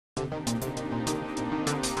I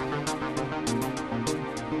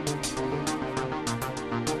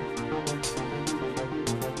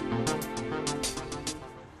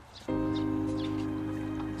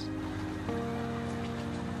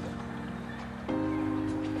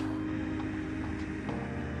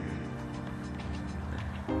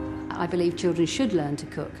believe children should learn to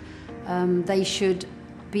cook. They should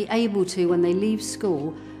be able to, when they leave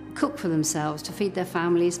school, cook for themselves, to feed their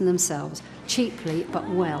families and themselves, cheaply but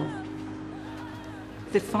well.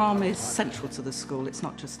 The farm is central to the school, it's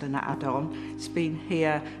not just an add-on. It's been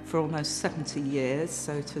here for almost 70 years,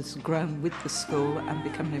 so it has grown with the school and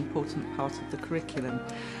become an important part of the curriculum.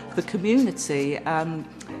 The community,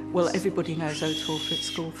 well, everybody knows Oathall for its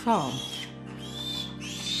school farm.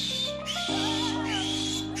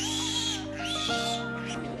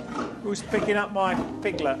 Who's picking up my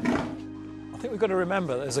piglet? I think we've got to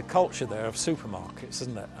remember there's a culture there of supermarkets,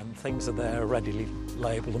 isn't it? And things are there readily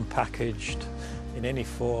labelled and packaged in any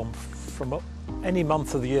form from any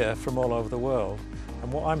month of the year from all over the world.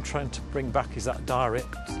 And what I'm trying to bring back is that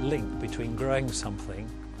direct link between growing something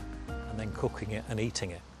and then cooking it and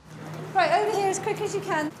eating it. Right, over here as quick as you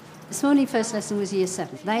can. This morning first lesson was year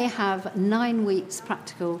 7. They have 9 weeks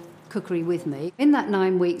practical cookery with me. In that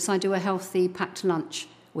 9 weeks I do a healthy packed lunch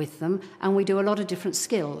with them, and we do a lot of different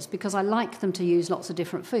skills because I like them to use lots of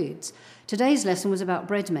different foods. Today's lesson was about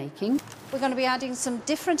bread making. We're going to be adding some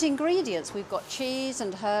different ingredients. We've got cheese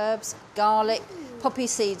and herbs, garlic, poppy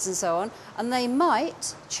seeds and so on, and they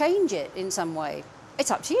might change it in some way.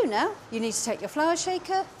 It's up to you now. You need to take your flour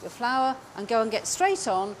shaker, your flour, and go and get straight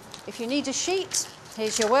on. If you need a sheet,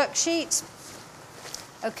 here's your worksheet.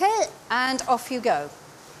 Okay, and off you go.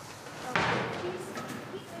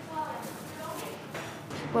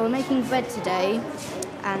 Well, we're making bread today,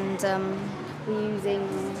 and we're using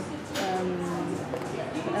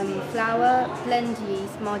flour, blend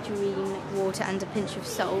yeast, margarine, water and a pinch of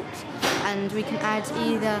salt. And we can add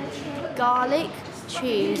either garlic,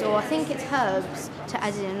 cheese, or I think it's herbs to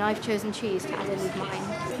add in, and I've chosen cheese to add in with mine.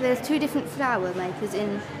 So there's 2 different flour makers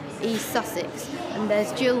in East Sussex, and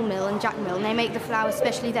there's Jill Mill and Jack Mill, and they make the flour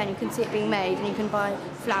especially then. You can see it being made, and you can buy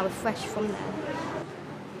flour fresh from there.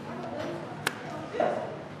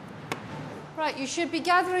 Right, you should be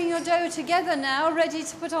gathering your dough together now, ready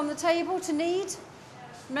to put on the table to knead.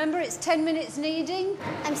 Remember, it's 10 minutes kneading.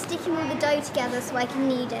 I'm sticking all the dough together so I can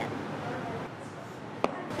knead it.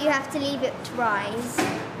 You have to leave it to rise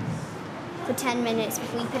for 10 minutes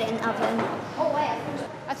before you put it in the oven.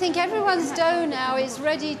 I think everyone's dough now is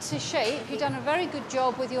ready to shape. You've done a very good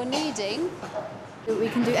job with your kneading. We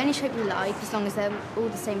can do any shape we like as long as they're all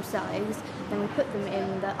the same size. Then we put them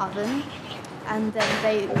in the oven, and then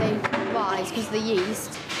they rise because of the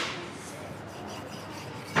yeast.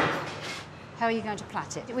 How are you going to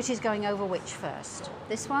plait it? Which is going over which first?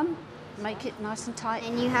 This one? Make it nice and tight.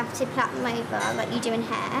 And you have to plait them over like you do in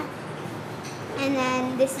hair. And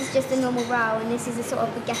then this is just a normal roll, and this is a sort of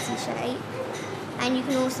baguette shape. And you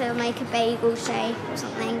can also make a bagel shape or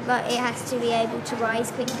something, but it has to be able to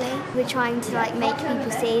rise quickly. We're trying to like make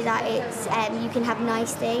people see that it's you can have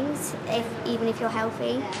nice things even if you're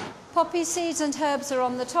healthy. Poppy seeds and herbs are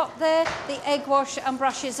on the top there. The egg wash and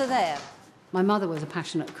brushes are there. My mother was a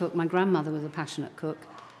passionate cook, my grandmother was a passionate cook,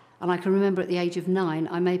 and I can remember at the age of 9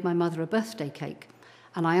 I made my mother a birthday cake,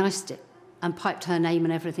 and I iced it and piped her name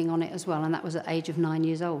and everything on it as well, and that was at the age of 9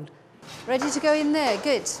 years old. Ready to go in there,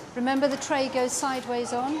 good. Remember the tray goes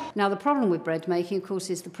sideways on. Now the problem with bread making, of course,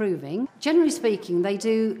 is the proving. Generally speaking, they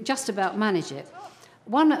do just about manage it.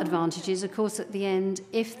 One advantage is, of course, at the end,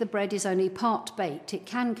 if the bread is only part baked, it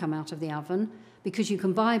can come out of the oven, because you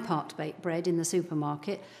can buy part baked bread in the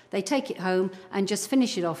supermarket. They take it home and just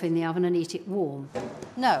finish it off in the oven and eat it warm.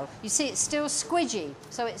 No, you see it's still squidgy,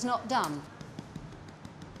 so it's not done.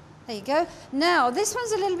 There you go. Now, this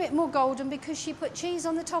one's a little bit more golden because she put cheese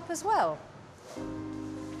on the top as well.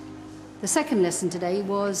 The second lesson today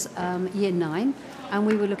was year 9, and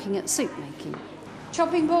we were looking at soup making.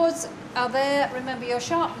 Chopping boards are there. Remember, your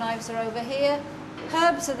sharp knives are over here.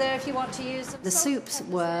 Herbs are there if you want to use them. The soups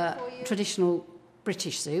were traditional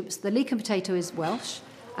British soups. The leek and potato is Welsh,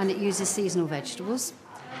 and it uses seasonal vegetables.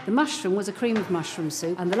 The mushroom was a cream of mushroom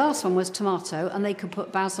soup, and the last one was tomato, and they could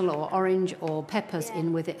put basil or orange or peppers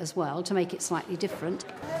in with it as well to make it slightly different.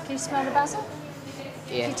 Can you smell the basil?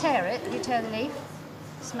 Yeah. If you tear it, you tear the leaf,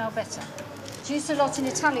 smell better. It's used a lot in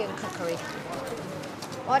Italian cookery.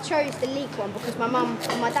 I chose the leek one because my mum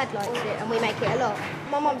and my dad likes it, and we make it a lot.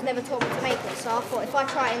 My mum's never taught me to make it, so I thought if I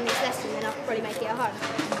try it in this lesson, then I could probably make it at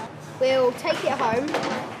home. We'll take it home,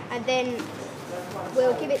 and then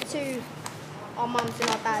we'll give it to our mums and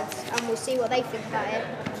our dads, and we'll see what they think about it.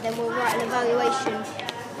 Then we'll write an evaluation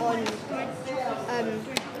on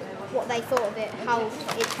what they thought of it, how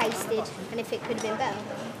it tasted, and if it could have been better.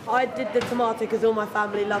 I did the tomato because all my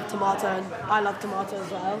family love tomato and I love tomato as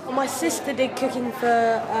well. My sister did cooking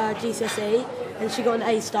for GCSE and she got an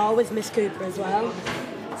A-star with Miss Cooper as well.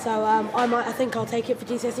 So I think I'll take it for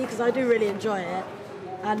GCSE because I do really enjoy it,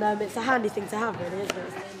 and it's a handy thing to have, really, isn't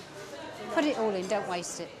it? Put it all in, don't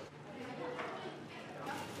waste it.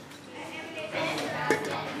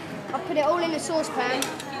 I put it all in a saucepan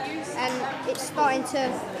and it's starting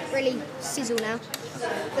to really sizzle now.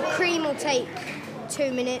 The cream will take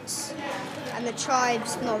 2 minutes and the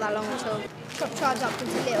chives not that long at all. Chop chives up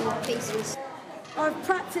into little pieces. I've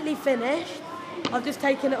practically finished. I've just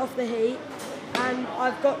taken it off the heat and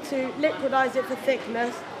I've got to liquidise it for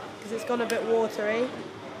thickness because it's gone a bit watery.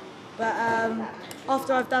 But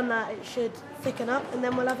after I've done that, it should thicken up and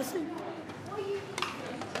then we'll have a soup.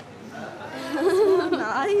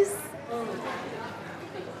 Nice.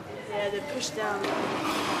 Yeah, they push down.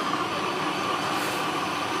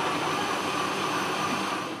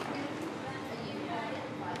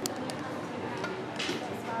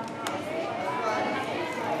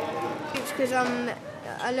 It's because I'm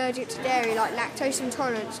allergic to dairy, like lactose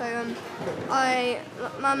intolerant, so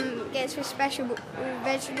Mum gets this special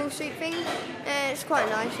vegetable soup thing. It's quite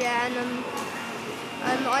nice, yeah,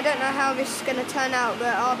 and I don't know how this is going to turn out,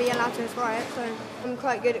 but I'll be allowed to try it, so I'm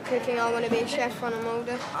quite good at cooking. I want to be a chef when I'm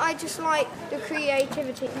older. I just like the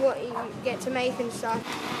creativity, what you get to make and stuff.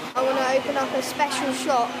 I want to open up a special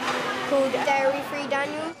shop called Dairy Free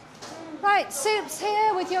Daniel. Right, soup's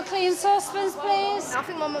here with your clean saucepans, please. I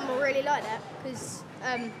think my mum will really like that because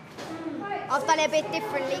I've done it a bit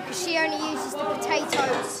differently because she only uses the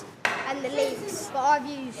potatoes and the leeks, but I've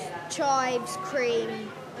used chives, cream,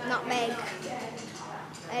 nutmeg,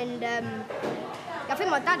 and I think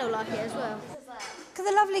my dad will like it as well. Look at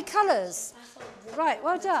the lovely colours. Right,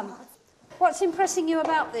 well done. What's impressing you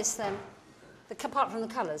about this then, apart from the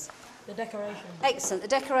colours? The decoration. Excellent, the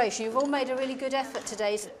decoration. You've all made a really good effort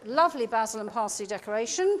today. Lovely basil and parsley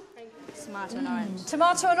decoration. Tomato and orange.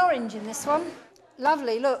 Tomato and orange in this one.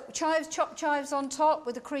 Lovely, look, chives, chopped chives on top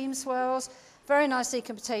with the cream swirls. Very nice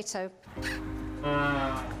Ecan potato.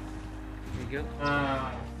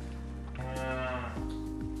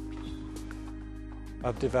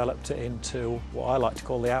 I've developed it into what I like to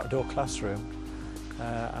call the outdoor classroom,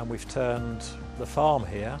 and we've turned the farm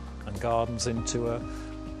here and gardens into a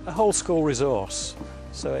whole school resource.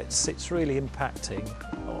 So it's really impacting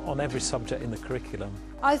on every subject in the curriculum.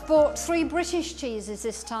 I've bought 3 British cheeses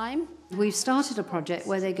this time. We've started a project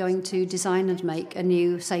where they're going to design and make a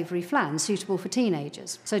new savoury flan suitable for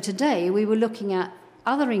teenagers. So today we were looking at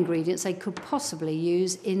other ingredients they could possibly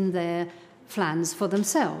use in their flans for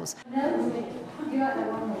themselves.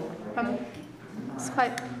 It's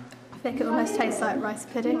quite thick, it almost tastes like rice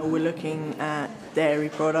pudding. We're looking at dairy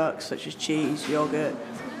products such as cheese, yoghurt,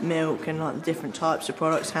 milk, and like the different types of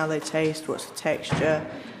products, how they taste, what's the texture,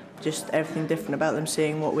 just everything different about them,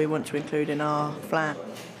 seeing what we want to include in our flan.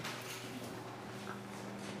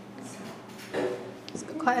 It's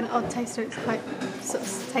got quite an odd taste, it's quite sort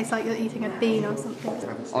of tastes like you're eating a bean or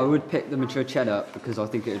something. I would pick the mature cheddar because I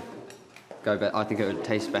think it would go better. I think it would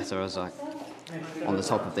taste better as like on the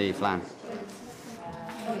top of the flan.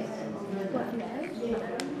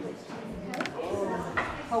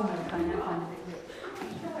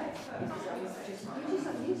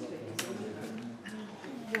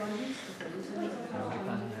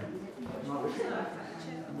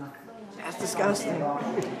 That's disgusting.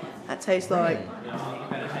 That tastes like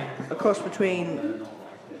a cross between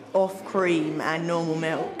off cream and normal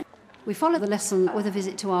milk. We follow the lesson with a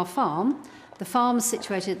visit to our farm. The farm's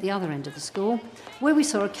situated at the other end of the school, where we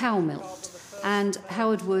saw a cow milked. And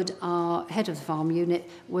Howard Wood, our head of the farm unit,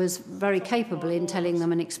 was very capable in telling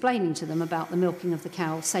them and explaining to them about the milking of the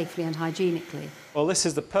cow safely and hygienically. Well, this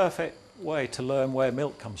is the perfect way to learn where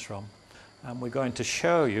milk comes from. And we're going to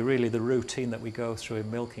show you really the routine that we go through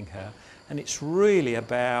in milking her. And it's really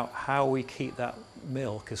about how we keep that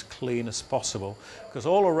milk as clean as possible, because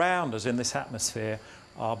all around us in this atmosphere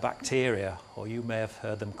are bacteria, or you may have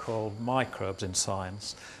heard them called microbes in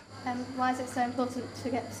science. Why is it so important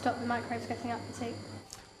to stop the microbes getting up the teat?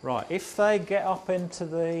 Right, if they get up into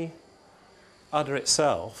the udder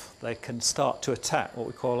itself, they can start to attack what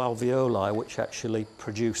we call alveoli, which actually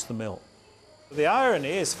produce the milk. The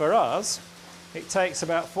irony is, for us, it takes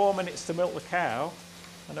about 4 minutes to milk the cow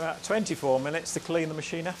and about 24 minutes to clean the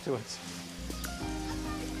machine afterwards.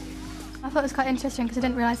 I thought it was quite interesting because I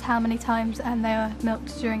didn't realise how many times they were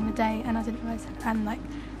milked during the day, and I didn't realise like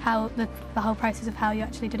how the whole process of how you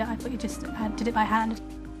actually did it. I thought you just did it by hand.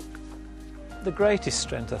 The greatest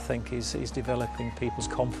strength, I think, is developing people's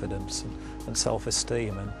confidence and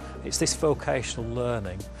self-esteem, and it's this vocational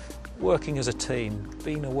learning, working as a team,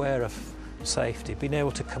 being aware of safety, being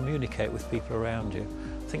able to communicate with people around you.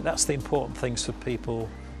 I think that's the important things for people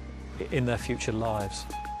in their future lives.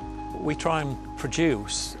 We try and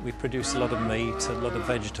produce a lot of meat, a lot of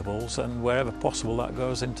vegetables, and wherever possible that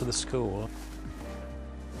goes into the school.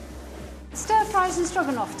 Stir fries and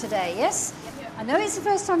stroganoff today, yes? I know it's the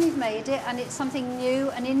first time you've made it and it's something new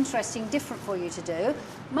and interesting, different for you to do.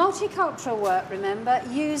 Multicultural work, remember,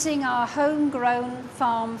 using our homegrown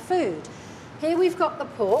farm food. Here we've got the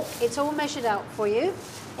pork, it's all measured out for you.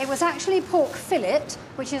 It was actually pork fillet,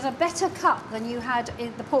 which is a better cut than you had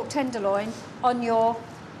in the pork tenderloin on your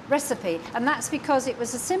recipe, and that's because it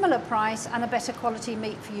was a similar price and a better quality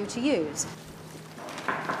meat for you to use.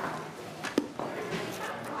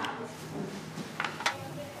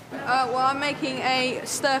 Well, I'm making a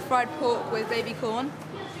stir-fried pork with baby corn.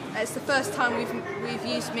 It's the first time we've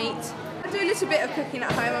used meat. I do a little bit of cooking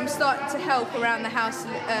at home. I'm starting to help around the house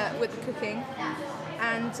with the cooking,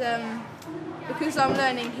 and because I'm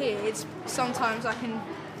learning here, sometimes I can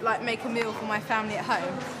make a meal for my family at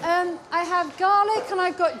home. I have garlic and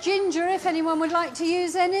I've got ginger if anyone would like to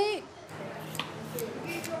use any.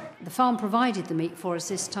 The farm provided the meat for us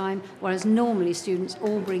this time, whereas normally students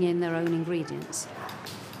all bring in their own ingredients.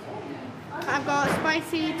 I've got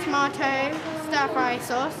spicy tomato stir-fry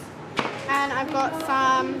sauce, and I've got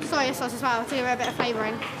some soya sauce as well to give it a bit of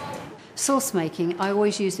flavouring. Sauce making, I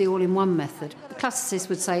always use the all-in-one method. The classicists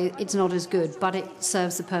would say it's not as good, but it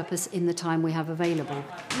serves the purpose in the time we have available.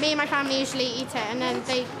 Me and my family usually eat it, and then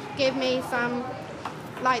they give me some,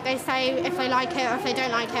 they say if they like it or if they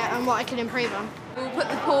don't like it and what I can improve on. We'll put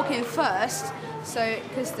the pork in first,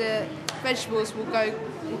 because the vegetables will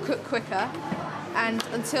cook quicker, and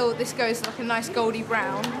until this goes like a nice goldy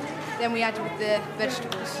brown, then we add with the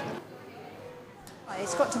vegetables.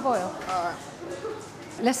 It's got to boil.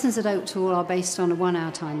 Lessons at Oathall are based on a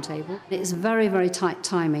 1-hour timetable. It's very, very tight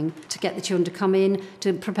timing to get the children to come in,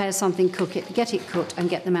 to prepare something, cook it, get it cooked and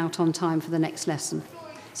get them out on time for the next lesson.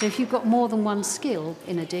 So if you've got more than one skill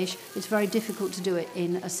in a dish, it's very difficult to do it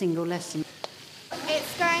in a single lesson.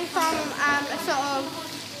 It's going from a sort of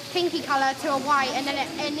pinky colour to a white, and then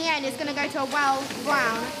in the end it's going to go to a well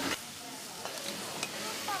brown.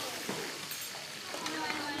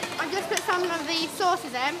 I've just put some of the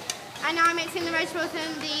sauces in, and now I'm mixing the vegetables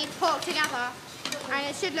and the pork together, and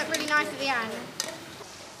it should look really nice at the end.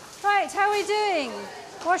 Right, how are we doing?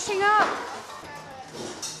 Washing up?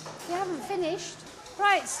 You haven't finished.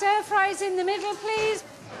 Right, stir fries in the middle, please.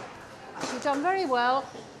 You've done very well.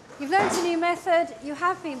 You've learnt a new method, you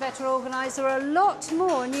have been better organised. There are a lot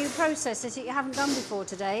more new processes that you haven't done before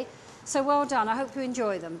today. So well done, I hope you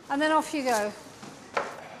enjoy them. And then off you go.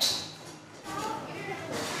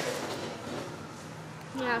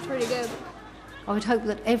 Yeah, it's really good. I would hope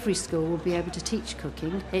that every school will be able to teach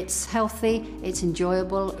cooking. It's healthy, it's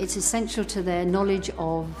enjoyable, it's essential to their knowledge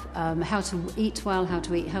of how to eat well, how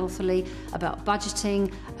to eat healthily, about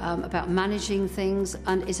budgeting, about managing things,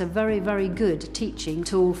 and it's a very, very good teaching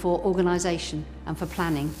tool for organisation and for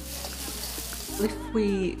planning. If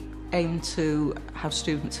we aim to have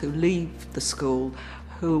students who leave the school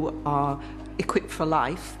who are equipped for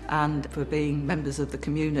life and for being members of the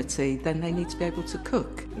community, then they need to be able to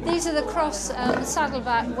cook. These are the cross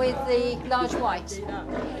saddleback with the large white.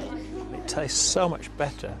 It tastes so much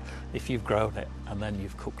better if you've grown it and then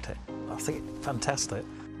you've cooked it. I think it's fantastic.